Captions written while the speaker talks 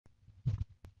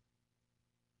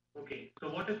Okay, so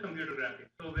what is computer graphics?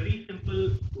 So very simple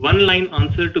one-line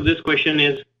answer to this question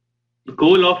is the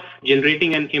goal of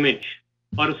generating an image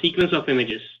or a sequence of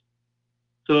images.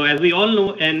 So as we all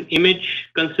know, an image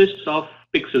consists of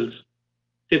pixels.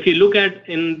 So if you look at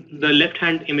in the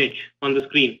left-hand image on the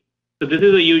screen, so this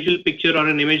is a usual picture or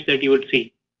an image that you would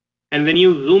see. And when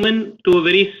you zoom in to a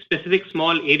very specific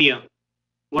small area,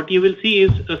 what you will see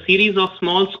is a series of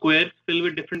small squares filled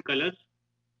with different colors,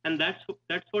 and that's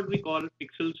what we call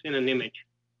pixels in an image.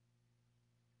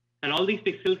 And all these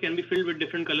pixels can be filled with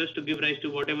different colors to give rise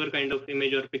to whatever kind of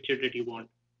image or picture that you want.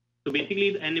 So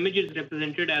basically, an image is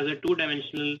represented as a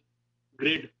two-dimensional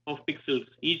grid of pixels,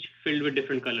 each filled with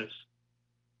different colors.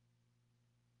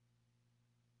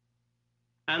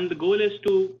 And the goal is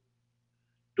to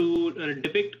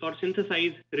depict or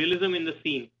synthesize realism in the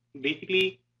scene.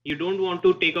 Basically, you don't want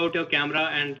to take out your camera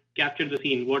and capture the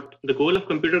scene. What the goal of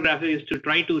computer graphics is to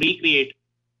try to recreate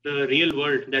the real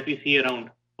world that we see around,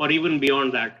 or even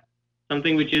beyond that,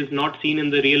 something which is not seen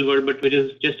in the real world, but which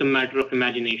is just a matter of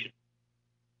imagination.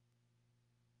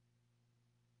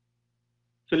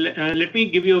 So let me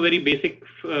give you a very basic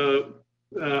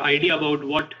idea about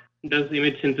what does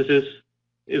image synthesis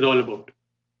is all about.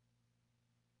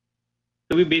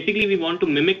 So we want to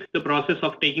mimic the process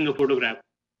of taking a photograph.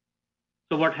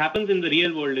 So what happens in the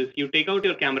real world is you take out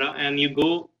your camera and you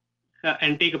go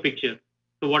and take a picture.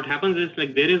 So what happens is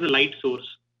like there is a light source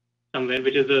somewhere,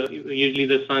 which is usually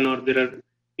the sun, or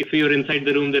if you're inside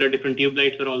the room, there are different tube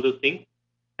lights or all those things.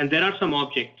 And there are some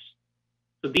objects.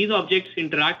 So these objects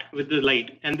interact with the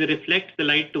light and they reflect the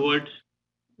light towards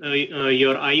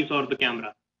your eyes or the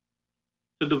camera.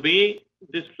 So the way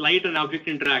this light and object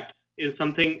interact is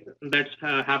something that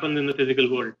happens in the physical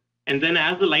world. And then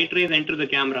as the light rays enter the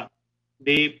camera,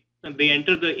 they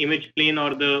enter the image plane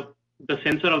or the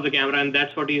sensor of the camera, and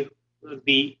that's what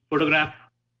the photograph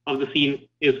of the scene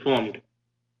is formed.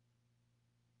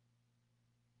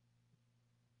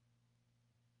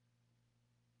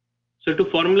 So to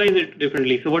formalize it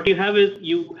differently, so what you have is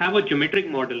you have a geometric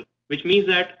model, which means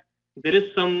that there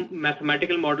is some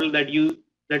mathematical model that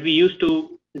we use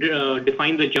to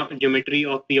define the geometry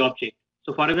of the object.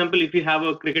 So for example, if you have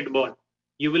a cricket ball,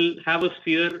 you will have a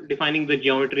sphere defining the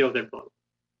geometry of that ball.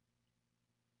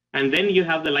 And then you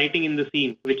have the lighting in the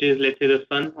scene, which is, let's say, the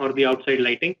sun or the outside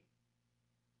lighting.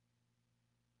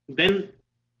 Then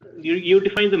you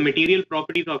define the material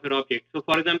properties of your object. So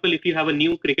for example, if you have a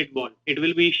new cricket ball, it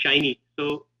will be shiny.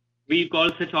 So we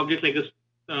call such objects like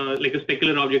a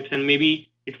specular objects, and maybe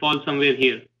it falls somewhere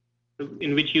here,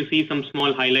 in which you see some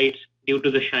small highlights due to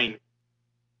the shine.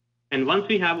 And once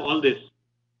we have all this,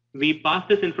 we pass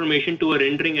this information to a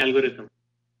rendering algorithm.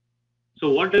 So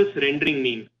what does rendering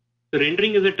mean? So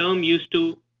rendering is a term used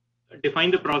to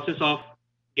define the process of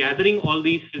gathering all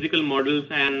these physical models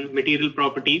and material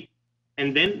properties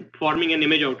and then forming an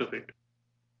image out of it.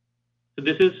 So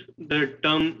this is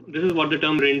what the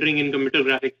term rendering in computer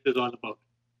graphics is all about.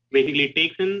 Basically, it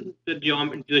takes in the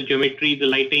geometry, the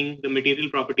lighting, the material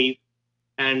properties,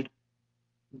 and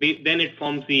then it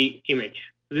forms the image.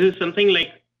 So this is something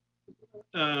like,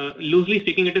 loosely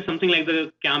speaking, it is something like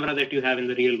the camera that you have in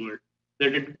the real world.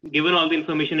 That given all the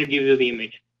information, it gives you the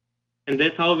image. And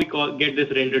that's how we get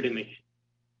this rendered image.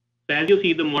 So as you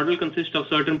see, the model consists of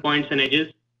certain points and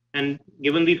edges, and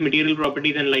given these material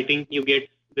properties and lighting, you get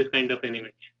this kind of an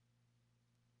image.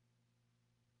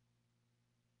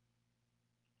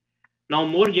 Now,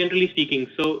 more generally speaking,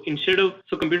 so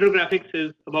computer graphics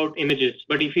is about images,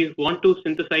 but if you want to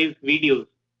synthesize videos,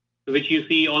 which you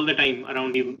see all the time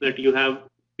around you, that you have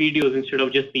videos instead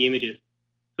of just the images.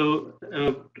 So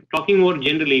talking more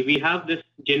generally, we have this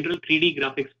general 3D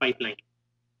graphics pipeline.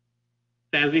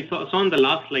 So as we saw on the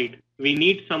last slide, we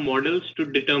need some models to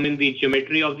determine the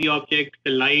geometry of the object,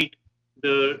 the light,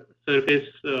 the surface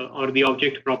or the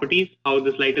object properties, how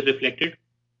this light is reflected.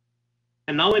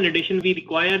 And now in addition, we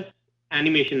require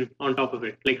animation on top of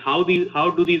it, like how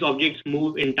do these objects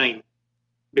move in time?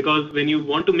 Because when you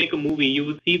want to make a movie, you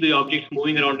will see the objects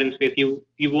moving around in space. You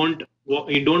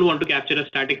don't want to capture a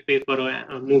static space for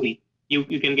a movie. You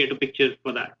can get a picture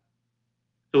for that.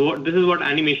 So this is what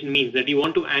animation means, that you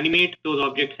want to animate those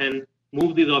objects and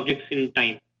move these objects in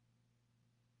time.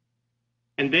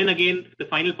 And then again, the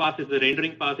final pass is the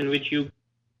rendering pass, in which you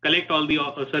collect all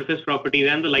the surface properties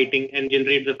and the lighting and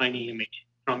generate the final image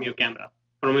from your camera,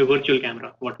 from a virtual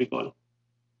camera, what we call.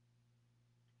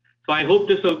 So I hope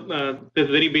this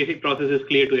very basic process is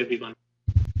clear to everyone.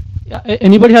 Yeah.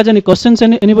 Anybody has any questions?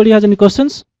 Anybody has any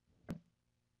questions?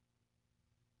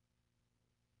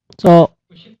 So.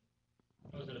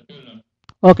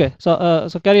 Okay. So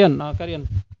carry on. Carry on.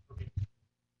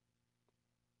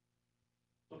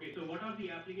 Okay, so what are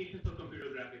the applications of computer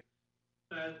graphics?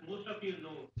 So as most of you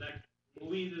know that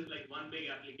movies is like one big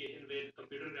application where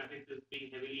computer graphics is being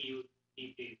heavily used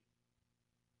these days.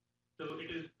 So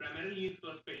it is primarily used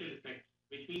for special effects,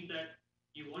 which means that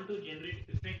you want to generate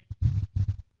effects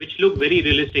which look very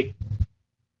realistic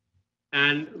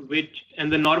and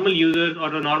the normal users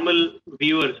or the normal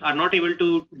viewers are not able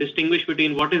to distinguish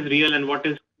between what is real and what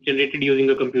is generated using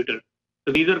a computer.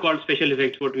 So these are called special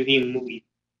effects, what we see in movies.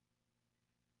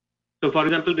 So for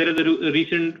example, there is a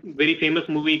recent very famous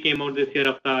movie came out this year,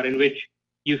 Avatar, in which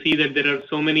you see that there are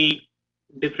so many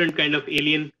different kind of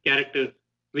alien characters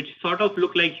which sort of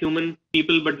look like human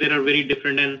people, but they are very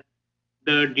different, and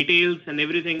the details and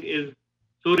everything is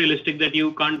so realistic that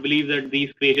you can't believe that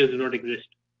these creatures do not exist.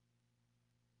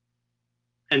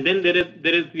 And then there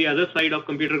is the other side of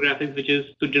computer graphics, which is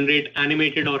to generate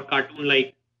animated or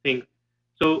cartoon-like things.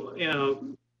 So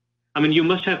I mean, you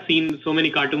must have seen so many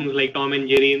cartoons like Tom and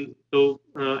Jerry,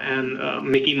 and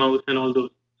Mickey Mouse and all those.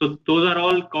 So those are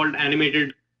all called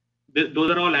animated.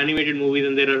 Those are all animated movies,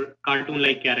 and there are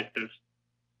cartoon-like characters.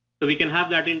 So we can have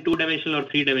that in 2-dimensional or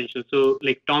 3-dimensional. So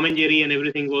like Tom and Jerry and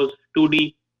everything was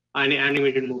 2D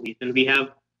animated movies, and we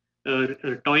have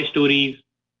Toy Stories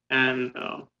and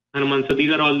Hanuman. So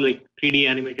these are all like 3D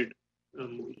animated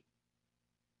movies.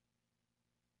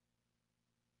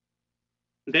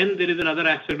 Then there is another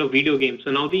aspect of video games.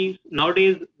 So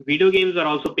nowadays video games are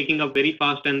also picking up very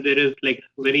fast, and there is like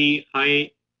very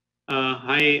high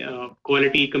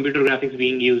quality computer graphics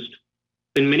being used.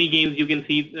 In many games, you can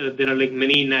see there are like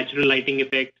many natural lighting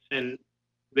effects and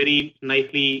very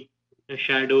nicely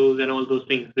shadows and all those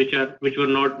things, which were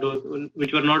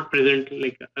not present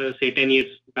like say 10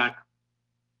 years back.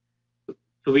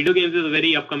 So video games is a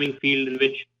very upcoming field in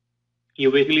which you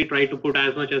basically try to put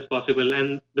as much as possible.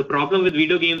 And the problem with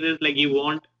video games is like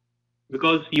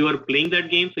because you are playing that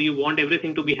game, so you want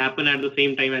everything to be happen at the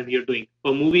same time as you're doing.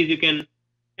 For movies,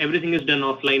 everything is done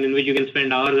offline, in which you can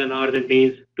spend hours and hours and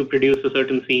days to produce a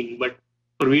certain scene. But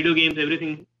for video games,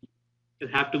 everything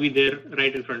have to be there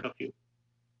right in front of you.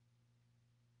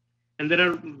 And there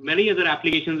are many other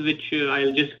applications which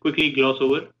I'll just quickly gloss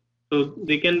over. So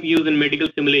they can be used in medical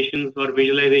simulations or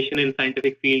visualization in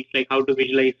scientific fields, like how to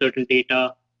visualize certain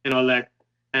data and all that.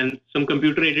 And some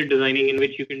computer-aided designing, in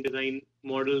which you can design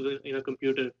models in a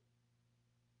computer.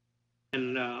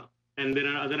 And there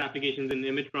are other applications in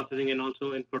image processing and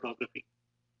also in photography.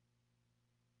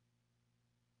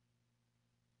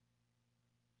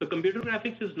 So computer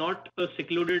graphics is not a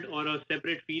secluded or a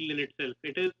separate field in itself.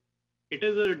 It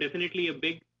is definitely a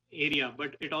big area,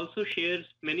 but it also shares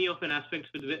many of an aspects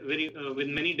with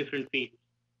many different fields.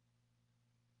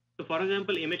 So for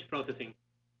example, image processing.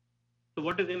 So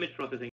what is image processing?